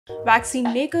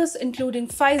Vaccine makers including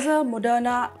Pfizer,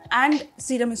 Moderna and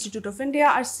Serum Institute of India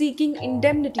are seeking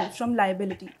indemnity from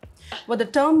liability. What the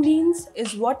term means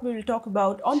is what we will talk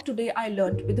about on Today I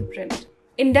Learned with the print.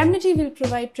 Indemnity will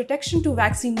provide protection to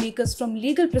vaccine makers from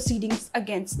legal proceedings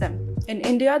against them. In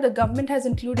India, the government has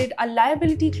included a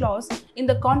liability clause in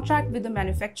the contract with the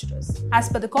manufacturers. As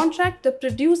per the contract, the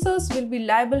producers will be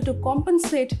liable to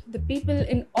compensate the people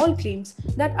in all claims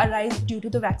that arise due to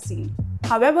the vaccine.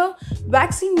 However,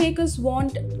 vaccine makers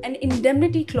want an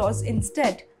indemnity clause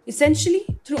instead. Essentially,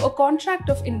 through a contract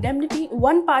of indemnity,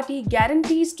 one party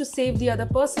guarantees to save the other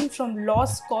person from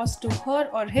loss caused to her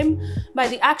or him by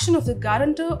the action of the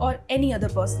guarantor or any other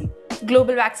person.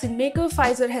 Global vaccine maker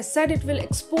Pfizer has said it will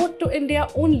export to India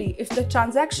only if the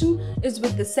transaction is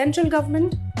with the central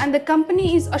government and the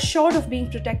company is assured of being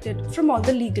protected from all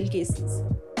the legal cases.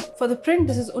 For The Print,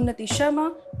 this is Unnati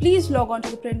Sharma. Please log on to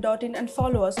theprint.in and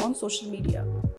follow us on social media.